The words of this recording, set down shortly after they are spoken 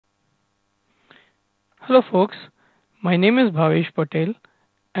Hello folks, my name is Bhavesh Patel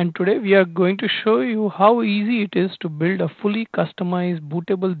and today we are going to show you how easy it is to build a fully customized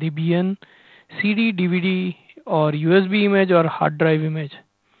bootable Debian CD, DVD or USB image or hard drive image.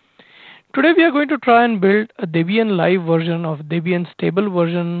 Today we are going to try and build a Debian live version of Debian stable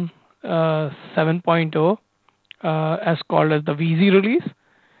version 7.0 as called as the VZ release.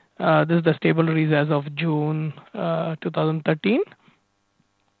 This is the stable release as of June 2013.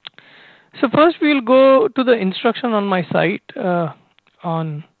 So first we'll go to the instruction on my site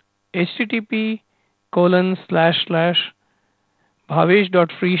on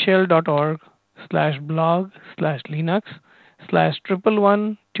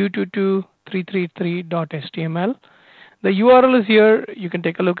The URL is here. You can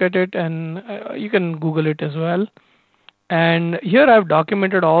take a look at it and you can Google it as well. And here I've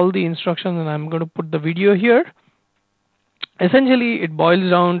documented all the instructions and I'm going to put the video here. Essentially, it boils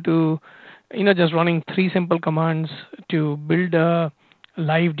down to just running three simple commands to build a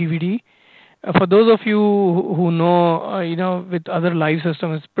live DVD. For those of you who know, with other live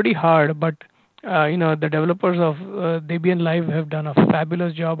systems, it's pretty hard, but the developers of Debian Live have done a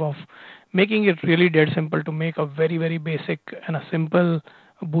fabulous job of making it really dead simple to make a very, very basic and a simple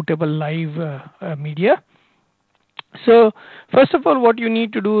bootable live media. So first of all, what you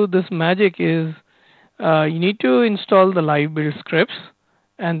need to do this magic is you need to install the live build scripts,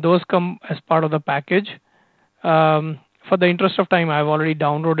 and those come as part of the package. For the interest of time, I've already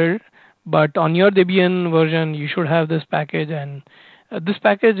downloaded it, but on your Debian version, you should have this package, and this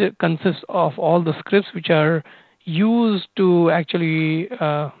package consists of all the scripts which are used to actually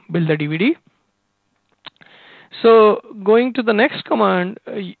build the DVD. So going to the next command,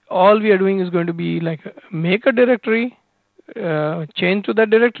 all we are doing is going to be like make a directory, change to that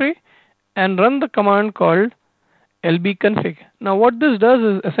directory, and run the command called lbconfig. Now what this does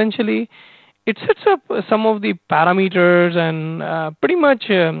is essentially it sets up some of the parameters and pretty much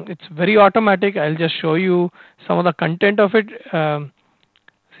it's very automatic. I'll just show you some of the content of it.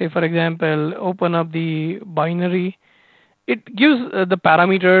 Say for example, open up the binary. It gives the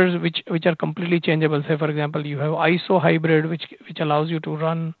parameters which are completely changeable. Say for example, you have ISO hybrid which allows you to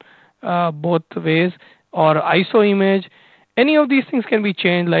run both ways, or ISO image. Any of these things can be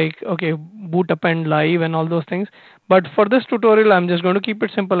changed, like boot append live and all those things. But for this tutorial, I'm just going to keep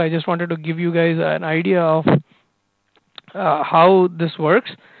it simple. I just wanted to give you guys an idea of how this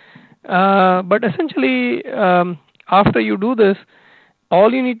works. But essentially, after you do this,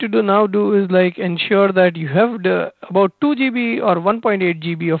 all you need to do is like ensure that you have about 2 GB or 1.8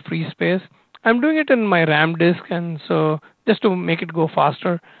 GB of free space. I'm doing it in my RAM disk, and so just to make it go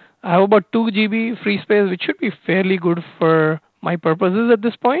faster, I have about 2 GB free space, which should be fairly good for my purposes at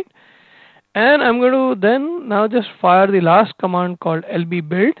this point. And I'm going to then now just fire the last command called lb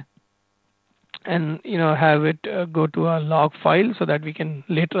build, and have it go to a log file so that we can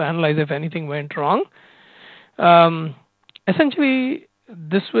later analyze if anything went wrong. Essentially,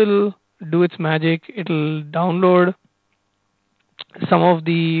 this will do its magic. It'll download some of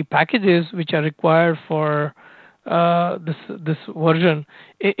the packages which are required for this version.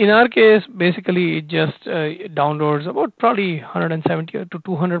 In our case, basically it just downloads about probably 170 to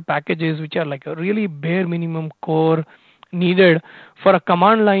 200 packages, which are like a really bare minimum core needed for a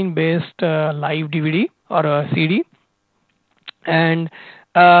command line based live DVD or a CD. And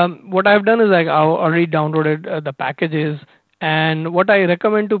what I've done is I've already downloaded the packages. And what I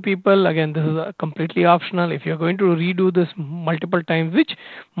recommend to people, again, this is completely optional. If you're going to redo this multiple times, which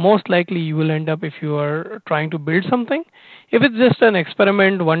most likely you will end up if you are trying to build something. If it's just an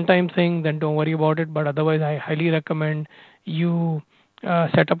experiment, one-time thing, then don't worry about it. But otherwise, I highly recommend you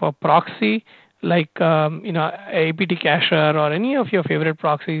set up a proxy like apt cacher or any of your favorite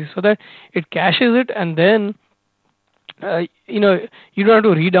proxies, so that it caches it, and then you don't have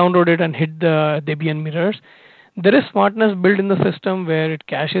to re-download it and hit the Debian mirrors. There is smartness built in the system where it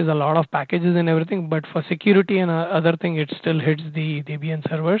caches a lot of packages and everything, but for security and other thing, it still hits the Debian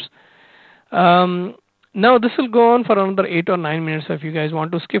servers. Now this will go on for another 8 or 9 minutes. So if you guys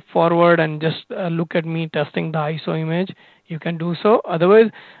want to skip forward and just look at me testing the ISO image, you can do so.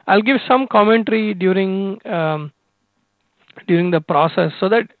 Otherwise, I'll give some commentary during the process so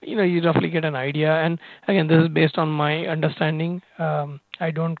that you roughly get an idea. And again, this is based on my understanding.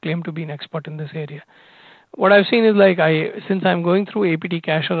 I don't claim to be an expert in this area. What I've seen is since I'm going through apt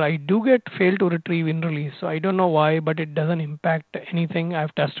cacher, I do get fail to retrieve in release. So I don't know why, but it doesn't impact anything.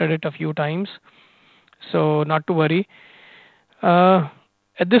 I've tested it a few times, so not to worry.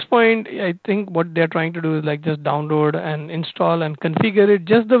 At this point, I think what they're trying to do is just download and install and configure it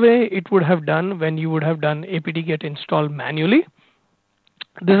just the way it would have done when you would have done apt-get install manually.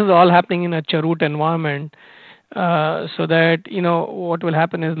 This is all happening in a chroot environment, so that what will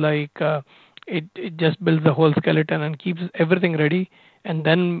happen is it just builds the whole skeleton and keeps everything ready, and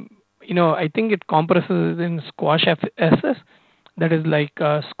then I think it compresses in squash ss, that is like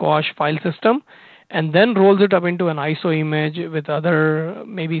a squash file system, and then rolls it up into an ISO image with other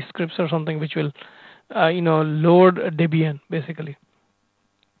maybe scripts or something which will load Debian basically.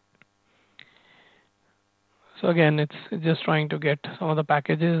 So again, it's just trying to get some of the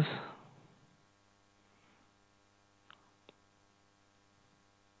packages.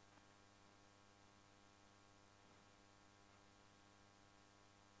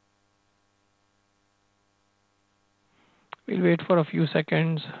 We'll wait for a few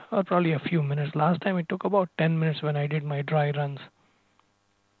seconds or probably a few minutes. Last time it took about 10 minutes when I did my dry runs.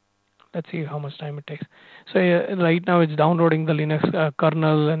 Let's see how much time it takes. So right now it's downloading the Linux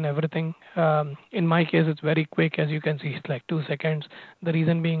kernel and everything. In my case, it's very quick. As you can see, it's like 2 seconds. The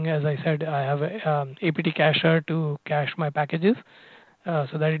reason being, as I said, I have a apt cacher to cache my packages,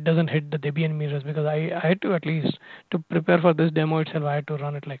 so that it doesn't hit the Debian mirrors, because I had to, at least to prepare for this demo itself, I had to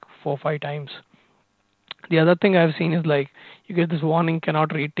run it like 4 or 5 times. The other thing I've seen is you get this warning,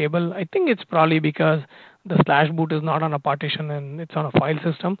 cannot read table. I think it's probably because the slash boot is not on a partition and it's on a file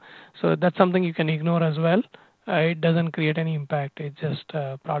system. So that's something you can ignore as well. It doesn't create any impact. It's just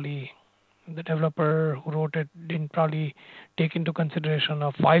probably the developer who wrote it didn't probably take into consideration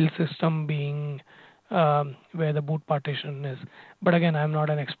a file system being where the boot partition is. But again, I'm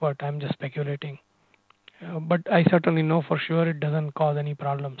not an expert. I'm just speculating. But I certainly know for sure it doesn't cause any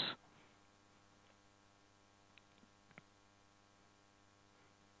problems.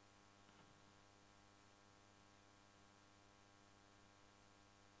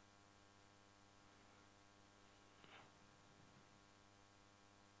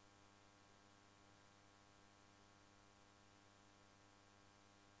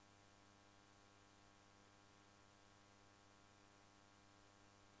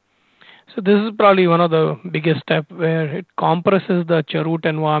 So this is probably one of the biggest step where it compresses the chroot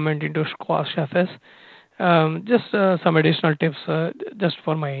environment into squash fs. Just some additional tips, just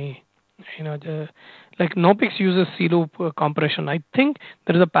for my, like Knoppix uses C-loop compression. I think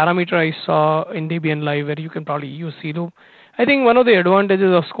there is a parameter I saw in Debian Live where you can probably use C-loop. I think one of the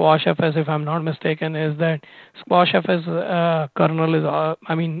advantages of squash fs, if I'm not mistaken, is that squash fs kernel is,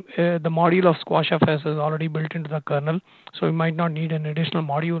 the module of squash fs is already built into the kernel, so we might not need an additional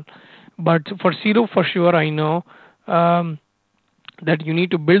module. But for C-loop, for sure, I know that you need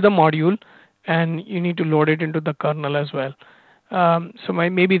to build the module and you need to load it into the kernel as well. So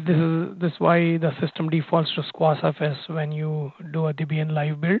maybe this is why the system defaults to squash fs when you do a Debian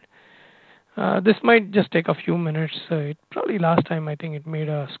live build. This might just take a few minutes. It probably last time I think it made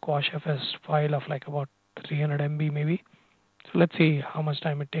a squash fs file of like about 300 MB maybe. So let's see how much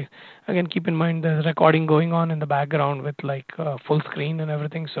time it takes. Again, keep in mind there's recording going on in the background with full screen and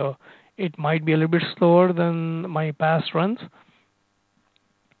everything, so it might be a little bit slower than my past runs.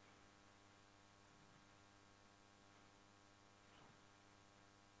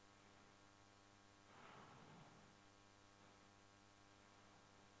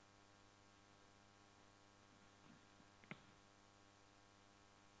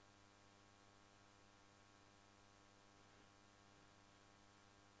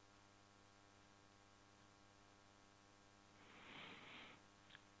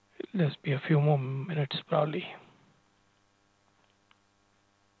 Let's be a few more minutes probably.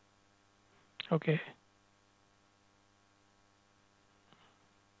 Okay.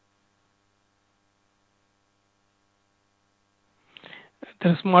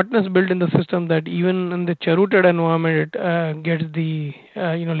 There's smartness built in the system that even in the chrooted environment, it gets the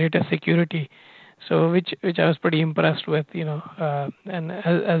latest security. So which I was pretty impressed with, and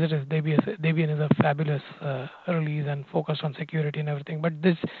as it is, Debian is a fabulous release and focused on security and everything. But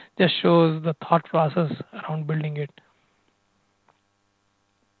this just shows the thought process around building it.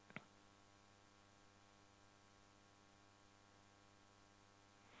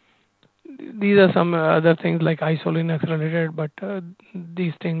 These are some other things like ISO Linux related, but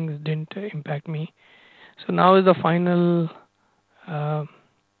these things didn't impact me. So now is the final.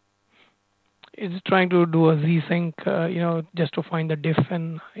 It's trying to do a Z-sync, just to find the diff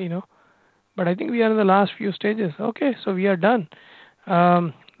and But I think we are in the last few stages. Okay, so we are done.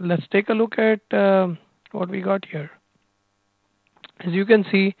 Let's take a look at what we got here. As you can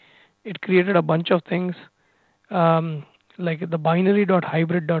see, it created a bunch of things, like the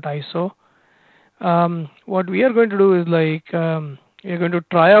binary.hybrid.iso. What we are going to do is we are going to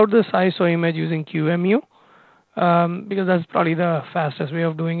try out this ISO image using QEMU, because that's probably the fastest way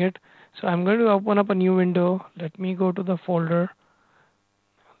of doing it. So I'm going to open up a new window. Let me go to the folder.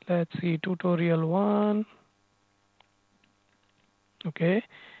 Let's see, tutorial 1. Okay.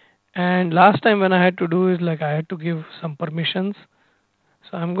 And last time when I had to do is like I had to give some permissions.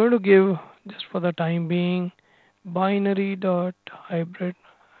 So I'm going to give, just for the time being, binary dot hybrid.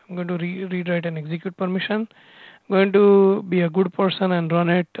 I'm going to rewrite and execute permission. I'm going to be a good person and run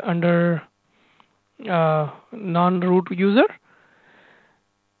it under non-root user.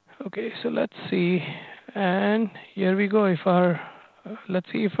 Okay, so let's see, and here we go. If our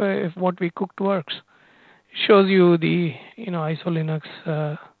let's see if what we cooked works. It shows you the ISO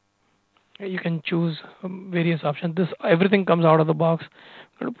Linux. You can choose various options. This everything comes out of the box.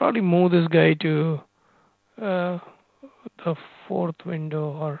 I'm going to probably move this guy to uh, the fourth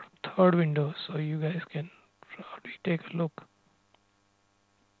window or third window so you guys can probably take a look.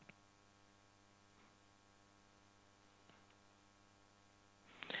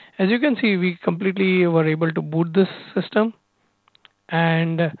 As you can see, we completely were able to boot this system,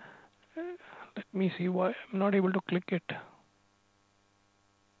 and let me see why I'm not able to click it.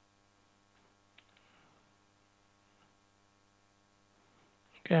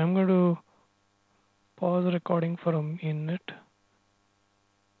 Okay, I'm going to pause the recording for a minute.